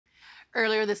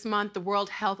Earlier this month, the World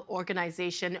Health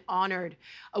Organization honored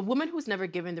a woman who was never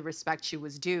given the respect she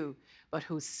was due, but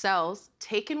whose cells,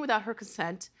 taken without her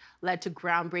consent, led to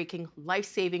groundbreaking,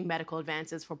 life-saving medical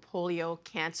advances for polio,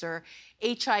 cancer,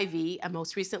 HIV, and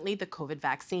most recently, the COVID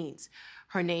vaccines.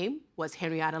 Her name was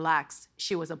Henrietta Lacks.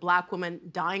 She was a Black woman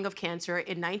dying of cancer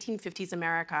in 1950s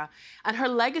America, and her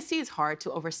legacy is hard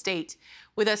to overstate.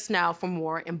 With us now for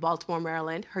more in Baltimore,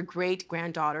 Maryland, her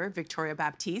great-granddaughter, Victoria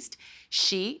Baptiste.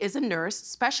 She is a nurse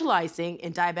specializing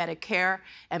in diabetic care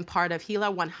and part of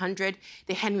HeLa 100,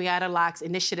 the Henrietta Lacks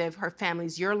Initiative, her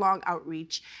family's year-long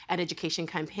outreach and education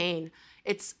campaign.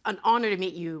 It's an honor to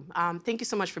meet you. Thank you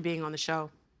so much for being on the show.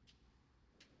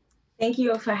 Thank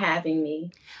you for having me.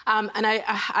 And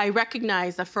I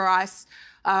recognize that for us,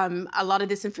 a lot of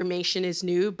this information is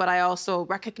new, but I also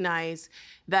recognize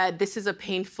that this is a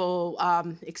painful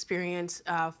experience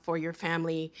for your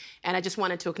family. And I just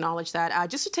wanted to acknowledge that.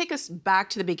 Just to take us back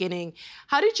to the beginning,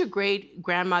 how did your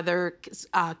great-grandmother's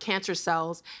cancer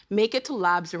cells make it to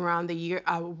labs around the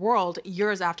world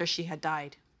years after she had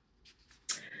died?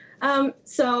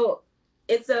 So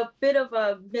it's a bit of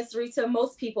a mystery to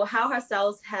most people how her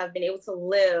cells have been able to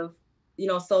live,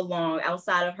 so long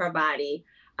outside of her body.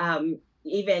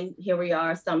 Even here we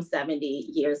are, some 70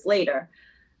 years later.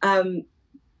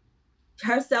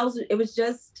 Her cells, it was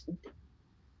just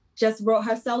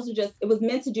her cells were just, it was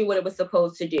meant to do what it was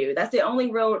supposed to do. That's the only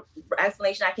real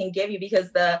explanation I can give you,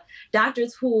 because the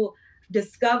doctors who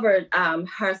discovered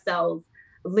her cells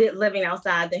living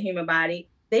outside the human body,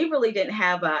 they really didn't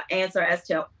have an answer as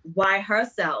to why her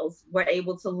cells were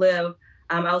able to live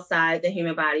outside the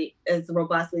human body as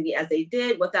robustly as they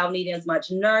did without needing as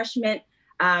much nourishment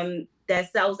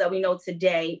that cells that we know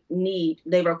today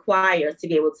they require to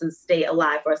be able to stay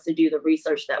alive for us to do the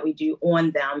research that we do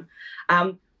on them.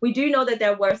 We do know that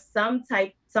there were some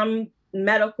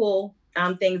medical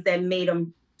things that made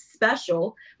them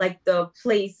special, like the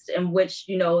place in which,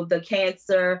 the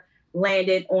cancer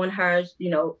landed on her,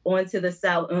 onto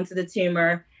the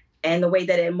tumor, and the way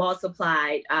that it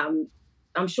multiplied.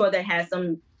 I'm sure that has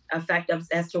some effect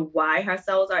as to why her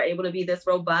cells are able to be this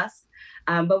robust.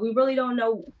 But we really don't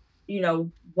know,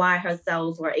 why her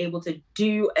cells were able to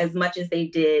do as much as they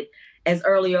did as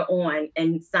earlier on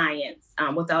in science,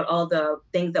 without all the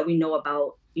things that we know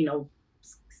about,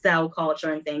 cell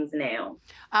culture and things now.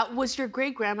 Was your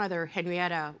great-grandmother,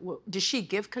 Henrietta, did she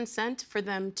give consent for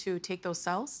them to take those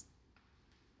cells?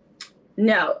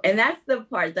 No, and that's the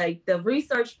part, like the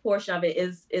research portion of it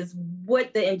is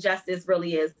what the injustice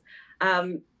really is.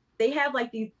 They have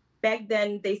like these, back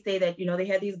then they say that, they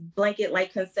had these blanket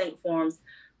like consent forms.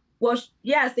 Well,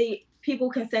 yes,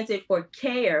 people consented for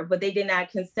care, but they did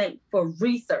not consent for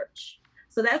research.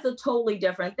 So that's a totally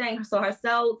different thing. So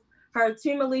her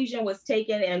tumor lesion was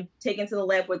taken to the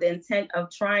lab with the intent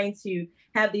of trying to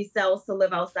have these cells to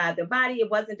live outside their body. It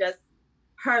wasn't just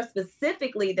her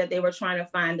specifically that they were trying to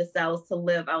find the cells to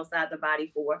live outside the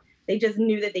body for. They just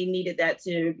knew that they needed that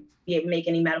to be able to make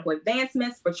any medical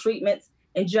advancements for treatments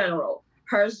in general.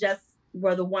 Hers just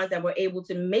were the ones that were able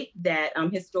to make that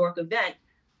historic event,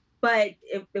 but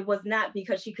it was not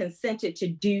because she consented to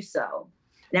do so.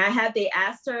 Now, had they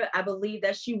asked her, I believe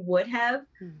that she would have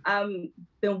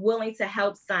been willing to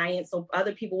help science so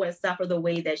other people wouldn't suffer the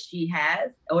way that she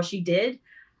has or she did.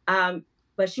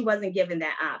 But she wasn't given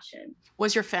that option.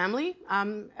 Was your family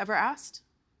ever asked?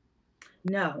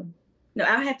 No.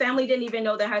 Our family didn't even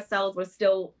know that her cells were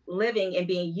still living and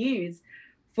being used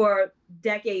for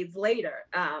decades later.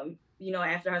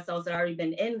 After her cells had already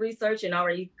been in research and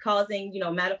already causing,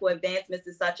 medical advancements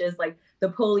such as like the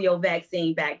polio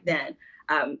vaccine back then.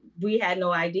 We had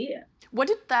no idea. What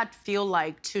did that feel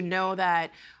like to know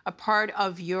that a part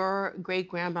of your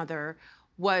great-grandmother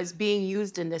was being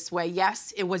used in this way?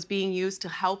 Yes, it was being used to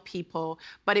help people,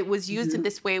 but it was used in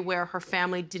this way where her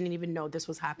family didn't even know this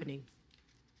was happening.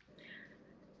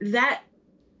 That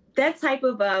type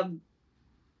of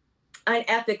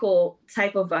unethical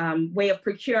type of way of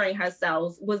procuring her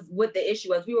cells was what the issue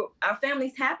was. Our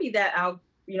family's happy that our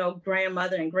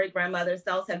grandmother and great-grandmother's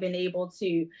cells have been able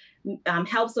to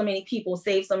help so many people,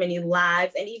 save so many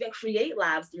lives, and even create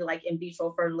lives through like in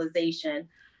vitro fertilization.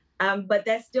 But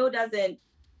that still doesn't,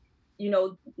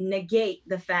 negate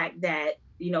the fact that,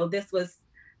 this was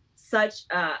such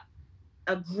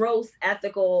a gross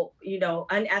ethical,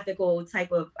 unethical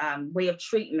type of way of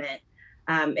treatment.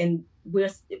 And we're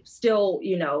still,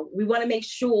 we want to make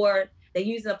sure that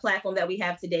using a platform that we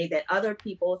have today, that other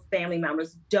people's family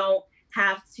members don't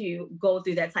have to go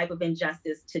through that type of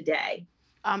injustice today.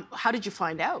 How did you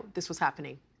find out this was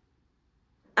happening?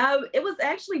 It was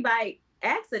actually by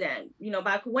accident,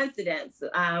 by coincidence.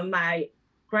 My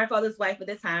grandfather's wife at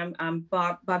the time,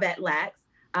 Barbette Lacks,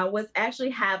 was actually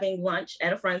having lunch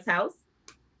at a friend's house,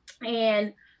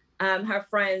 and her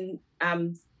friend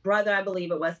brother, I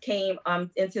believe it was, came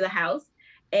into the house,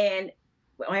 and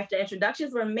after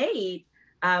introductions were made,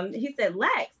 he said,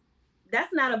 "Lex,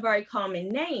 that's not a very common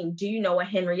name. Do you know a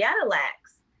Henrietta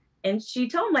Lacks?" And she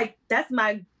told him, like, "That's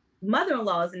my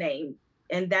mother-in-law's name."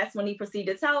 And that's when he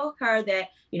proceeded to tell her that,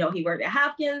 he worked at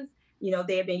Hopkins,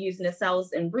 they had been using the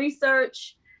cells in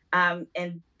research.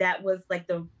 And that was like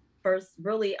the first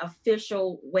really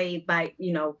official way by,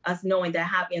 us knowing that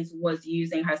Hopkins was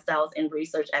using her cells in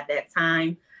research at that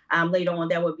time. Later on,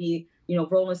 there would be,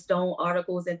 Rolling Stone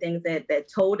articles and things that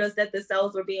told us that the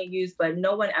cells were being used, but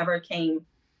no one ever came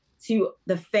to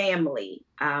the family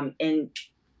and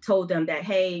told them that,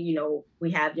 hey,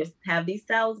 we have these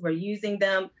cells, we're using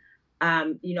them,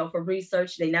 for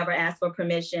research. They never asked for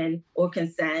permission or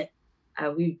consent.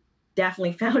 We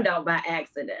definitely found out by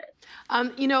accident. I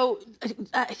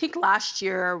think last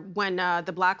year when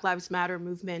the Black Lives Matter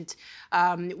movement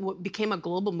became a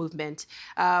global movement,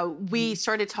 we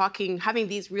started having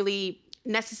these really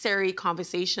necessary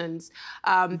conversations,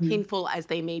 painful as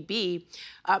they may be.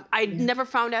 I never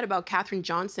found out about Katherine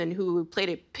Johnson, who played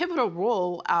a pivotal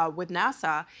role with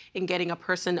NASA in getting a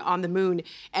person on the moon.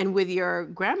 And with your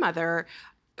grandmother,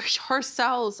 her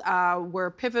cells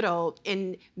were pivotal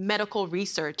in medical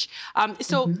research.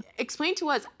 So explain to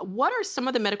us, what are some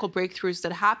of the medical breakthroughs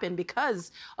that happened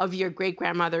because of your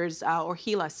great-grandmother's or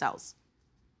HeLa cells?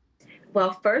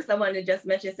 Well, first, I wanted to just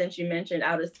mention, since you mentioned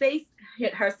outer space,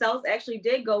 her cells actually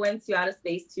did go into outer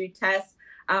space to test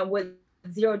what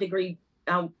 0-degree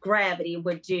gravity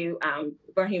would do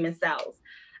for human cells.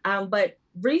 But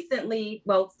recently,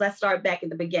 well, let's start back at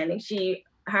the beginning.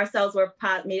 Her cells were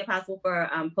made it possible for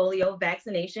polio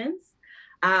vaccinations,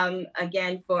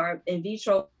 again, for in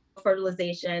vitro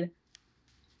fertilization,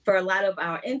 for a lot of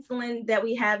our insulin that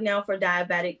we have now for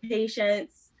diabetic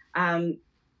patients,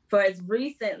 for as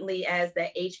recently as the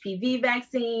HPV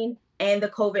vaccine and the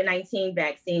COVID-19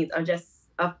 vaccines are just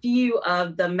a few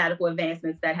of the medical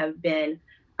advancements that have been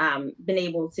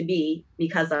able to be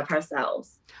because of her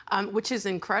cells. Which is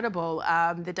incredible.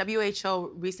 The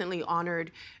WHO recently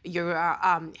honored your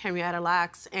Henrietta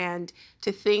Lacks, and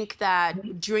to think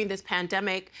that during this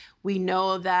pandemic, we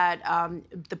know that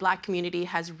the Black community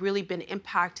has really been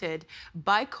impacted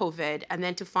by COVID, and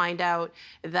then to find out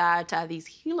that these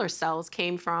healer cells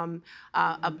came from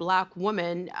a Black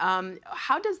woman.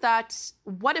 How does that,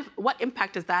 what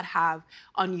impact does that have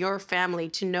on your family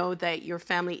to know that your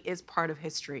family is part of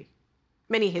history,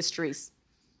 many histories?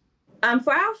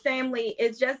 For our family,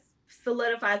 it just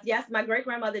solidifies. Yes, my great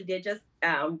grandmother did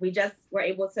we just were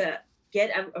able to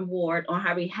get an award on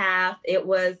her behalf. It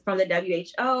was from the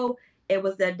WHO. It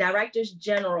was the Directors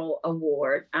General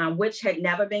Award, which had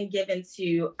never been given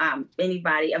to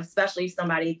anybody, especially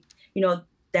somebody,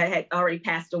 that had already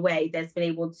passed away, that's been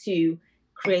able to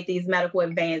create these medical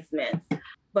advancements.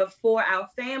 But for our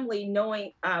family,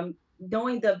 knowing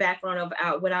the background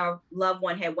of what our loved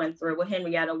one had went through, what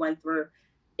Henrietta went through,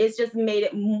 it's just made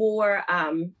it more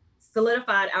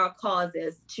solidified our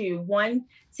causes to, one,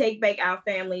 take back our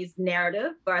family's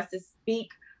narrative, for us to speak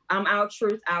our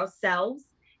truth ourselves,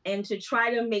 and to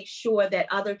try to make sure that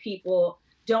other people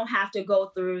don't have to go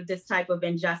through this type of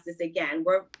injustice again.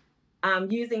 We're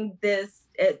using this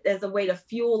as a way to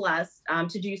fuel us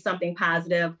to do something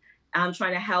positive,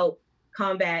 trying to help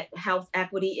combat health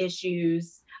equity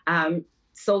issues,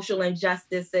 social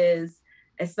injustices,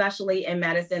 especially in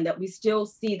medicine, that we still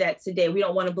see that today. We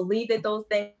don't want to believe that those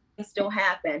things still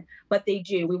happen, but they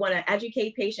do. We want to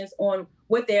educate patients on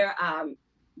what their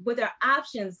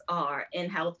options are in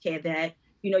healthcare, that,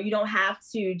 you don't have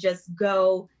to just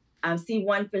go see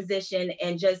one physician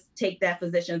and just take that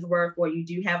physician's word for it. You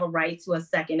do have a right to a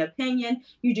second opinion.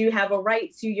 You do have a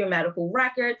right to your medical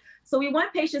record. So we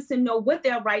want patients to know what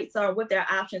their rights are, what their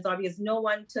options are, because no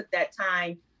one took that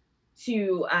time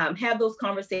to have those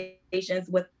conversations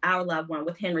with our loved one,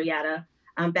 with Henrietta,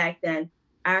 back then.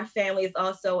 Our family is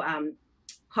also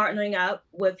partnering up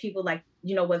with people like,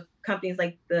 with companies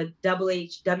like the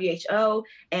WHO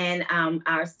and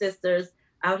our sisters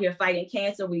out here fighting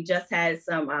cancer. We just had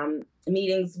some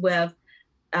meetings with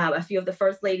a few of the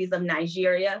first ladies of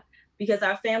Nigeria, because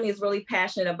our family is really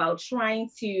passionate about trying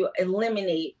to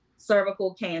eliminate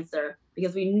cervical cancer,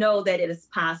 because we know that it is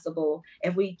possible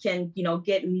if we can,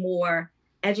 get more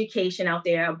education out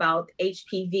there about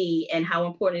HPV and how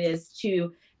important it is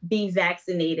to be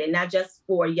vaccinated, not just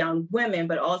for young women,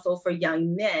 but also for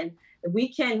young men.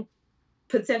 We can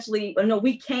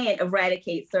we can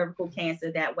eradicate cervical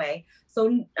cancer that way.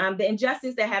 So the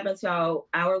injustice that happened to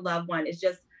our loved one is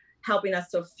just, helping us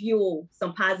to fuel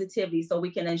some positivity so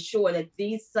we can ensure that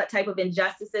these type of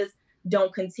injustices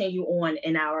don't continue on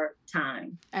in our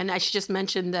time. And I should just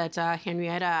mention that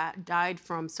Henrietta died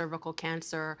from cervical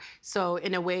cancer. So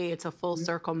in a way, it's a full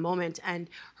circle moment. And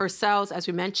her cells, as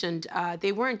we mentioned,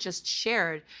 they weren't just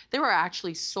shared, they were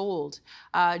actually sold.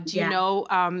 Do you know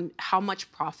how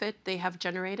much profit they have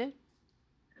generated?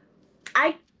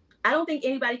 I don't think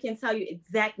anybody can tell you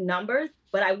exact numbers,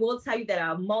 but I will tell you that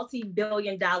a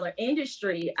multi-billion-dollar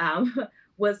industry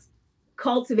was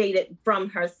cultivated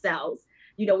from her cells.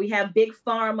 You know, we have big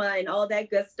pharma and all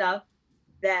that good stuff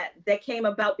that came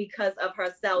about because of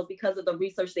her cells, because of the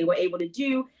research they were able to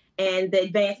do and the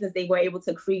advancements they were able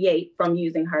to create from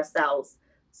using her cells.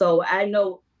 So I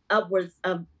know upwards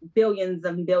of billions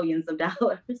and billions of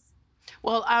dollars.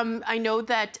 Well, I know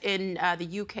that in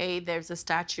the UK, there's a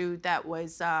statue that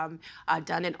was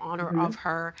done in honor of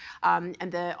her and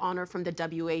the honor from the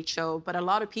WHO. But a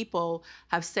lot of people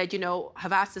have said, you know,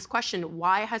 have asked this question,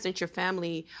 why hasn't your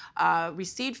family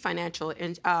received financial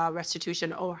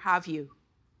restitution, or have you?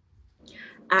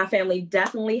 Our family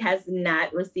definitely has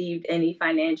not received any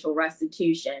financial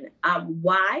restitution.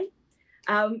 Why?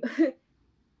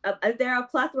 There are a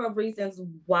plethora of reasons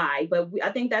why, but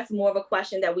I think that's more of a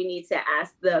question that we need to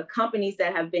ask the companies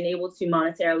that have been able to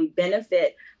monetarily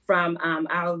benefit from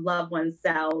our loved ones'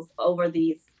 cells over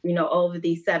these, you know, over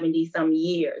these 70 some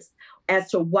years, as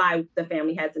to why the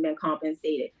family hasn't been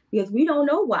compensated, because we don't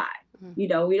know why. You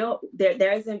know, we don't,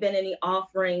 there hasn't been any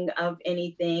offering of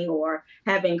anything or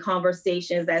having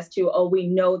conversations as to, oh, we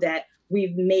know that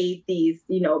we've made these,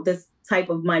 you know, this type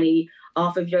of money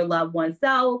off of your loved one's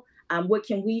cell. What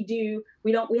can we do?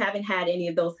 We haven't had any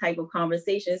of those type of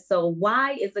conversations. So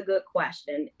why is a good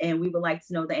question. And we would like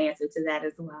to know the answer to that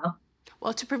as well.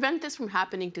 Well, to prevent this from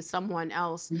happening to someone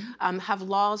else, have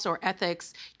laws or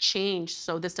ethics changed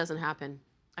so this doesn't happen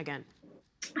again?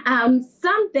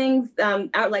 Some things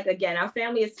are like, again, our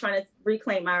family is trying to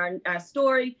reclaim our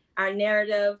story, our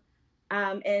narrative.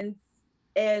 And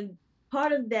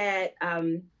part of that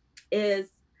is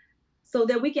so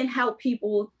that we can help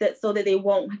people so that they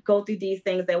won't go through these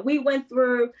things that we went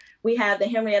through. We have the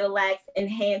Henrietta Lacks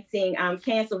Enhancing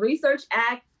Cancer Research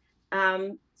Act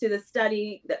to the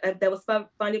study that was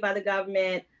funded by the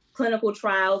government, clinical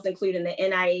trials, including the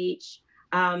NIH.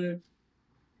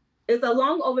 It's a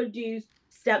long overdue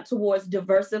step towards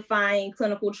diversifying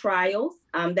clinical trials.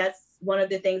 That's one of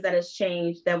the things that has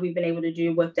changed that we've been able to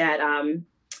do with that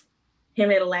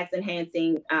Henrietta Lacks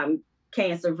Enhancing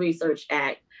Cancer Research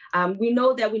Act. We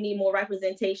know that we need more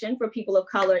representation for people of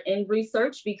color in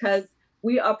research because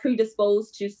we are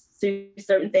predisposed to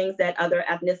certain things that other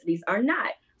ethnicities are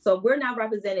not. So if we're not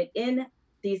represented in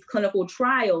these clinical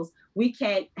trials, we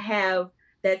can't have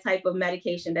that type of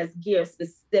medication that's geared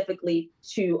specifically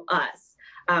to us.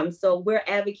 So we're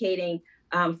advocating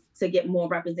to get more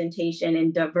representation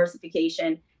and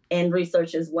diversification in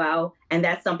research as well. And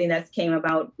that's something that's came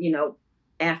about, you know,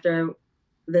 after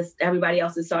this, everybody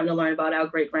else is starting to learn about our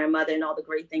great grandmother and all the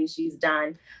great things she's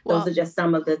done. Those are just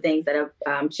some of the things that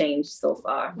have changed so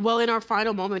far. Well, in our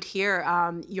final moment here,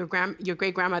 your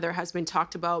great grandmother has been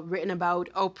talked about, written about.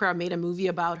 Oprah made a movie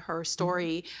about her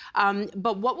story.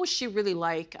 But what was she really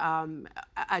like,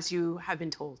 as you have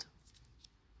been told?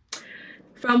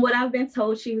 From what I've been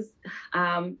told, she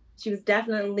was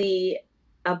definitely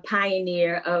a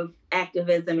pioneer of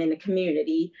activism in the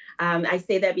community. I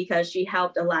say that because she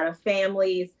helped a lot of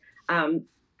families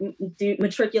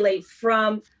matriculate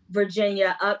from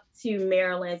Virginia up to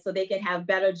Maryland so they can have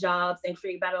better jobs and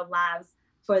create better lives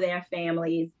for their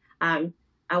families.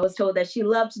 I was told that she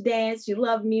loved to dance, she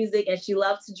loved music, and she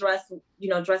loved to dress, you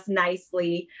know, dress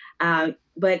nicely.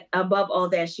 But above all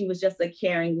that, she was just a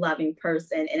caring, loving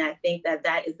person. And I think that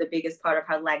that is the biggest part of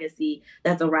her legacy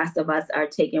that the rest of us are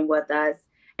taking with us.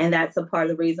 And that's a part of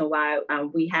the reason why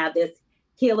we have this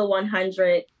Healer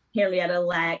 100 Henrietta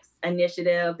Lacks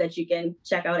initiative that you can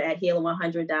check out at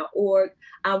healer100.org.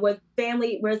 With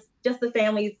just the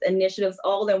family's initiatives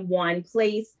all in one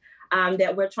place.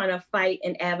 That we're trying to fight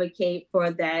and advocate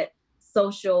for that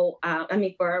social,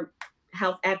 for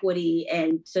health equity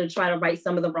and to try to right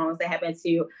some of the wrongs that happened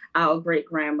to our great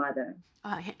grandmother.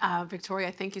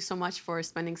 Victoria, thank you so much for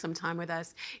spending some time with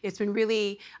us. It's been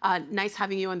really nice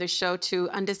having you on the show to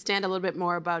understand a little bit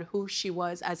more about who she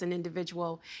was as an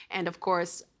individual. And of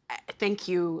course, thank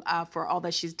you for all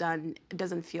that she's done. It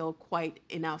doesn't feel quite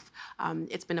enough.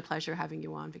 It's been a pleasure having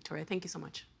you on, Victoria. Thank you so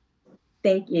much.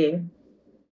 Thank you.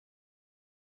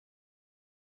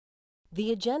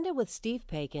 The Agenda with Steve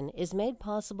Paikin is made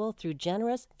possible through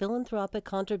generous philanthropic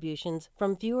contributions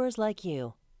from viewers like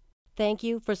you. Thank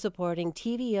you for supporting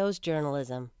TVO's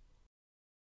journalism.